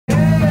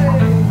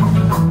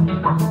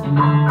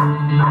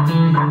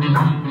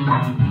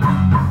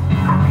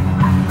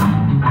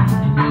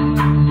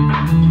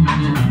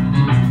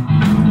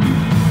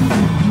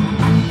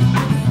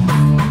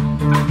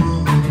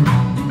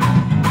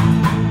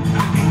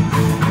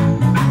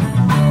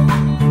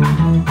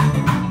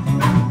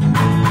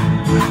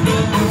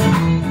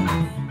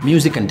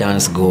Music and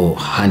dance go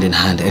hand in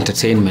hand.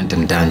 Entertainment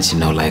and dance, you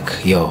know,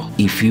 like, yo,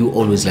 if you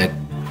always like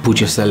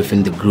put yourself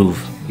in the groove,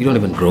 you don't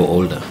even grow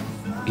older,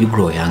 you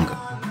grow younger.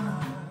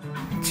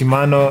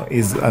 Chimano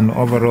is an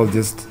overall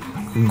just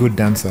good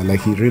dancer.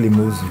 Like, he really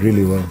moves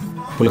really well.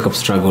 Pull-up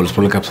struggles.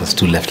 Pull-up has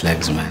 2 left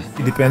legs, man.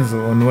 It depends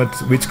on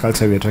which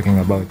culture we're talking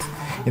about.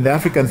 In the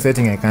African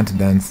setting, I can't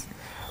dance.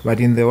 But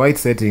in the white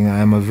setting, I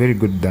am a very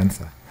good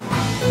dancer.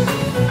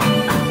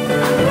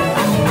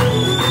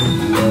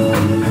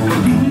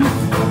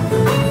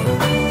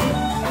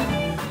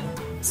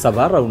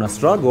 Savara, una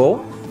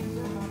struggle.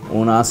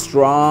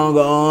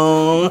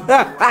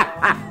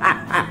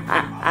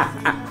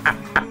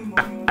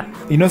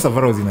 You know,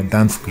 Savara was in a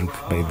dance group,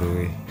 by the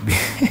way.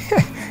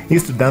 He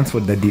used to dance for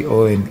Daddy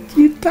O and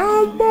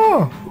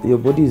Kitambo. Your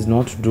body is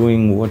not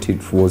doing what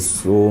it was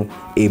so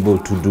able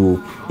to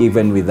do,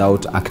 even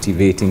without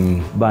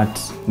activating. But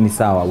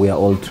Nisawa, we are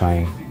all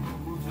trying.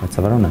 But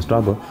Savara una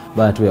struggle,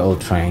 but we are all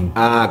trying.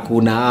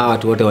 Kuna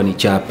watu wote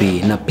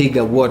wanichapi.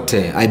 Napiga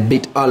wote. I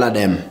beat all of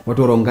them.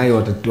 Watu rongai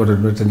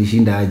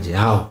watanishinda aje.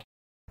 How?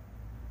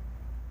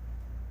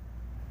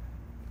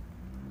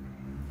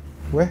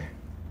 Where?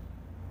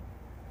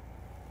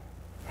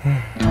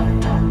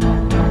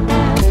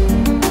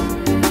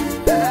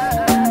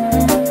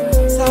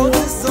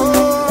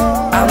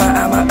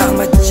 I'm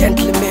a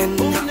gentleman.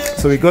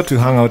 So we got to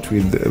hang out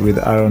with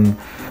Aaron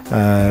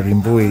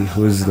Rimbui,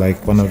 who's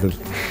like one of the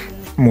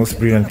most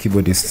brilliant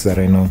keyboardists that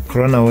I know.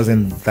 Corona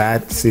wasn't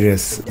that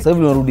serious. So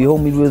when you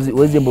home, it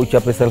was about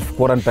your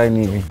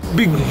self-quarantine.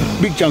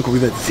 Big chunk of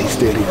it is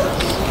hysteria.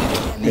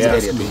 Yeah.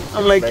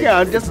 I'm like,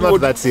 yeah, just not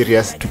that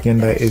serious.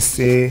 Tukienda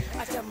SA,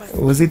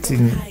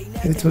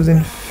 it was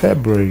in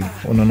February.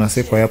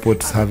 Unonaseko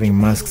airports having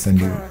masks and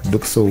you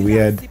look so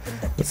weird.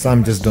 But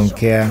some just don't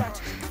care.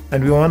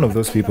 And we were one of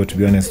those people, to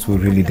be honest, who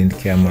really didn't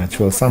care much.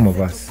 Well, some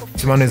of us.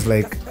 Chimano is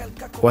like,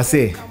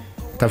 wase,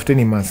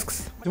 tafuteni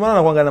masks. Chimano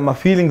anakuanga na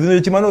feelings.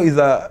 Chimano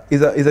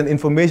is an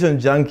information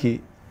junkie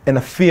and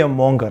a fear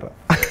monger.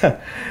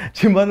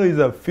 Chimano is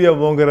a fear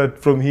monger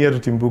from here to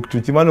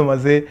Timbuktu. Chimano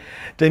maze,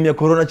 time ya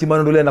corona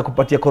Chimano ndole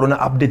anakupatia corona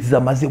updates za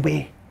maze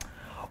we.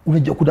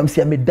 Unajua kuna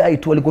msi amedai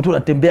tu alikuwa tu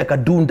anatembea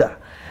kadunda.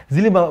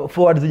 Zile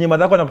forward zenye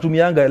madhako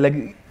anakutumianga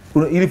like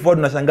ili forward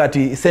unashangaa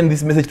ati send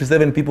this message to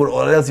 7 people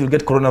or else you'll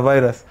get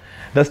coronavirus.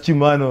 That's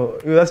Chimano.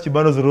 That's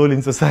Chimano's role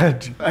in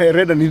society. I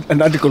read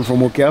an article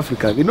from OK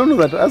Africa. We don't know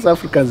that as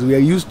Africans we are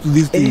used to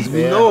these things.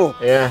 We know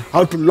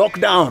how to lock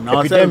down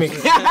epidemic.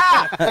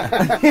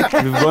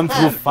 We've gone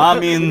through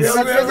famines,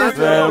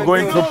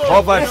 going through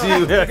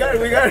poverty.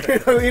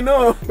 We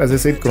know. As I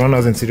said, Corona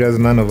wasn't serious.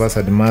 None of us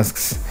had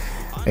masks.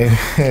 I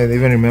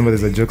even remember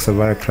there's a joke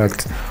Savara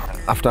cracked.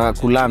 After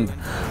Kuland,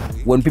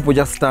 when people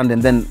just stand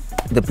and then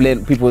the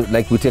plane, people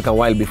like we take a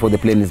while before the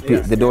plane is,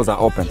 the doors are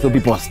open, so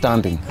people are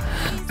standing.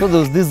 So there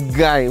was this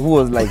guy who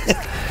was like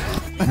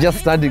just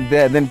standing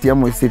there, and then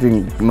Tiamo is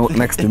sitting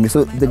next to me.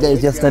 So the guy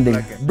is just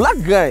standing, black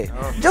guy,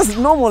 just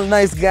normal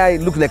nice guy,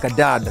 looked like a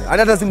dad.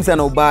 Another thing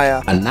sana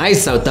ubaya. A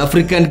nice South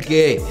African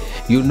guy,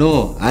 you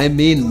know, I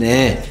mean,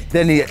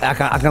 Then he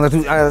akaanza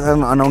tu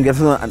anaongea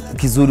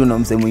Kizulu na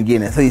msemo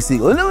mwingine. So you see,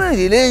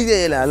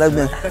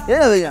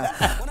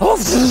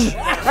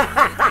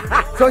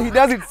 so he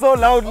does it so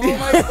loudly.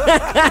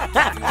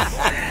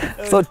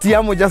 So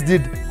Tiamo just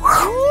did.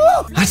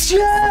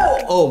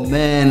 Oh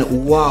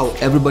man, wow,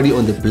 everybody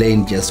on the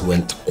plane just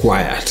went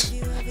quiet.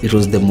 It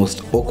was the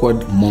most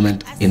awkward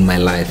moment in my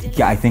life.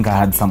 Yeah, I think I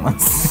had someone.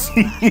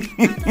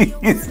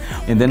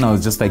 And then I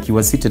was just like, he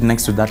was seated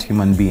next to that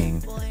human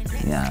being.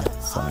 Yeah,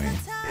 sorry.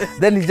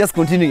 Then he just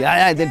continued,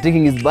 then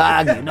taking his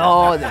bag, you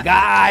know, the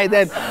guy,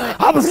 then...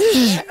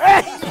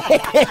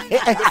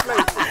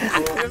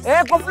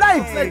 Kwa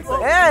flight,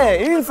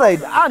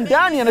 inside,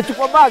 ndani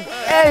anachukua bag.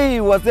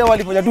 Wasee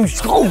walifanya tu.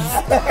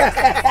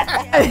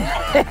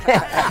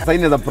 Sasa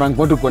inaweza prank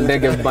watu kwa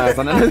ndege mbaya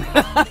sana.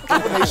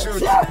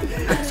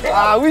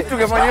 Wish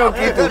tungefanya hiyo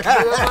kitu.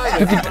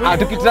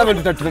 Tukitravel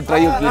tutatry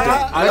hiyo kitu.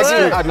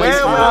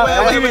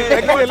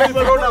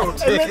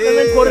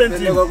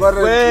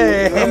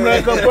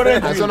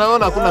 So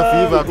naona hakuna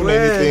fever, hakuna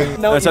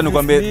anything. Acha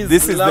nikwambie,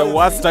 this is the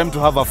worst time to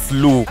have a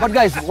flu. But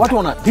guys,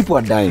 people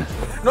are dying.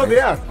 No, they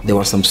are. There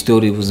were some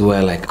stories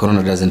where like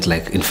Corona doesn't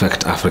like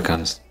infect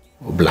Africans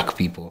or black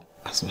people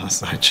as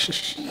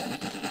such.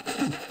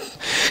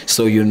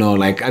 So you know,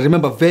 like I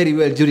remember very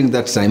well during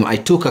that time, I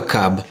took a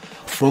cab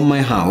from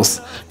my house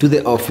to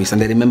the office,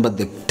 and I remember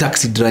the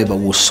taxi driver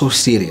was so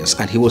serious,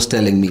 and he was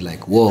telling me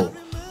like, "Whoa,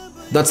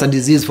 that's a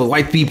disease for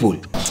white people."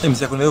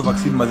 Msakuna hiyo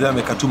vaccine mazee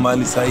amekatu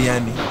mahali sahi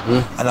yani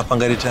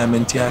anapanga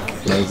retirement yake.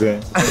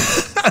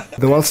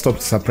 The world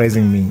stopped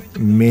surprising me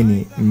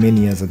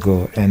many years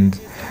ago, and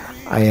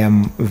I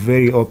am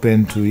very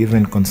open to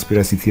even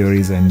conspiracy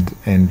theories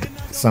and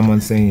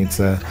someone saying it's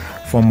a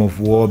form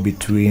of war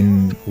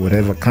between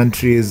whatever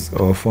countries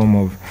or a form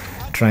of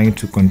trying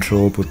to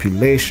control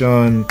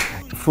population.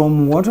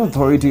 From what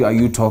authority are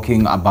you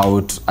talking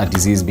about a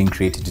disease being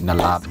created in a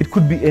lab? It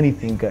could be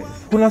anything, guys.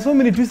 Kuna so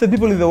many twisted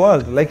people in the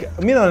world. Like,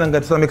 me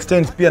to some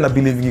extent, pia na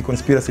believe in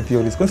conspiracy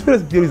theories.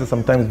 Conspiracy theories are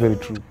sometimes very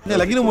true. Yeah,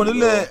 lakini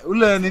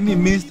ule nini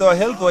minister wa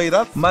health wa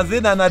Iraq,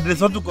 mazena ana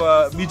address watu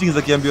kwa meetings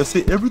akiambia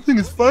say everything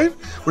is fine.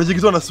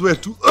 Unachekitwa ana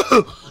swear tu.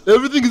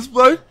 Everything is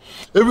fine.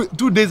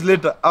 2 days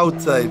later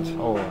outside.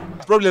 Oh.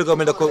 Probably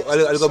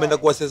alikuwa ameenda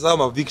kuassess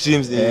ama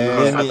victims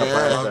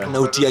na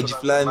utiaji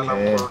fulani.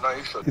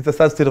 It's a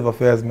sad state of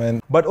affairs,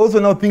 man. But also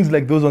now things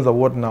like those ones are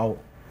what now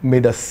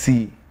made us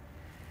see,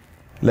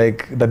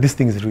 like that this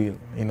thing is real.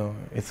 You know,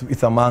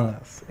 it's among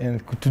us.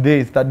 And today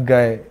it's that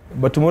guy,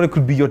 but tomorrow it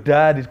could be your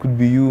dad, it could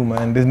be you,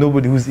 man. There's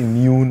nobody who's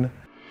immune.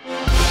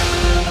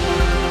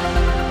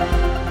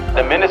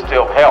 The Ministry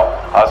of Health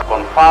has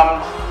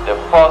confirmed the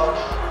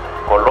first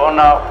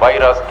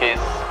coronavirus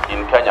case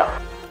in Kenya.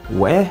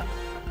 Where?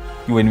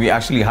 When we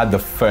actually had the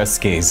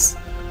first case.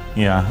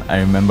 Yeah, I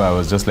remember I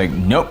was just like,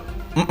 nope.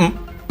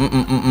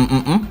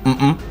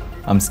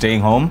 I'm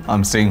staying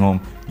home.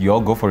 You all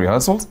go for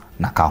rehearsals,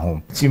 naka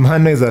home.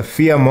 Chimano is a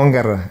fear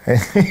monger.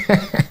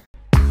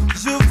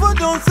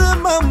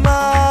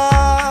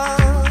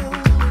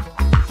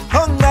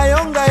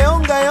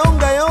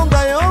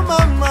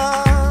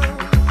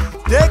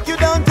 Take you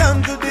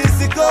downtown to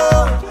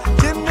disco.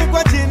 Chimney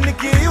kwa chini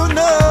you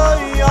know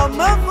you're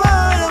my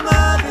fire,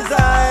 my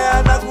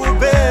desire,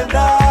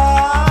 nakupenda.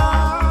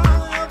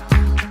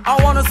 I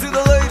wanna see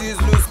the ladies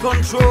lose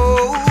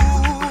control.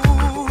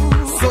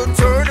 So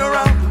turn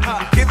around,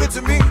 give it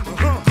to me,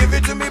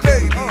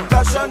 baby,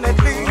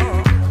 passionately.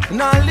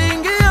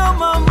 Nalingi yo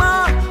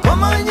mama,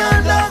 mama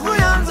nyanda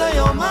kuyanza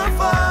yo my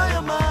fire.